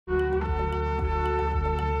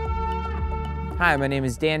Hi, my name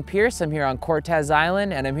is Dan Pierce. I'm here on Cortes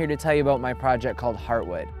Island, and I'm here to tell you about my project called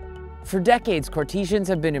Heartwood. For decades, Cortesians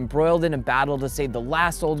have been embroiled in a battle to save the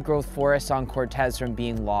last old-growth forests on Cortes from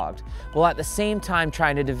being logged, while at the same time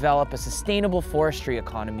trying to develop a sustainable forestry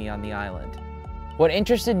economy on the island. What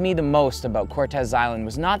interested me the most about Cortes Island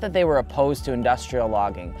was not that they were opposed to industrial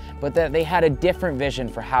logging, but that they had a different vision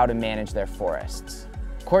for how to manage their forests.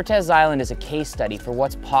 Cortes Island is a case study for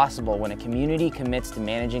what's possible when a community commits to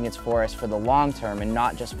managing its forests for the long term and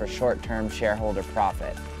not just for short-term shareholder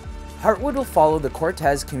profit. Heartwood will follow the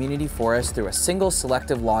Cortes community forest through a single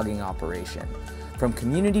selective logging operation. From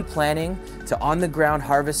community planning to on-the-ground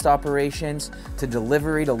harvest operations to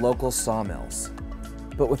delivery to local sawmills.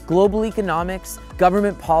 But with global economics,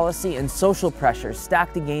 government policy, and social pressures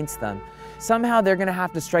stacked against them, somehow they're going to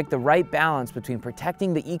have to strike the right balance between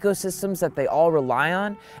protecting the ecosystems that they all rely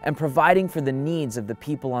on and providing for the needs of the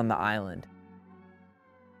people on the island.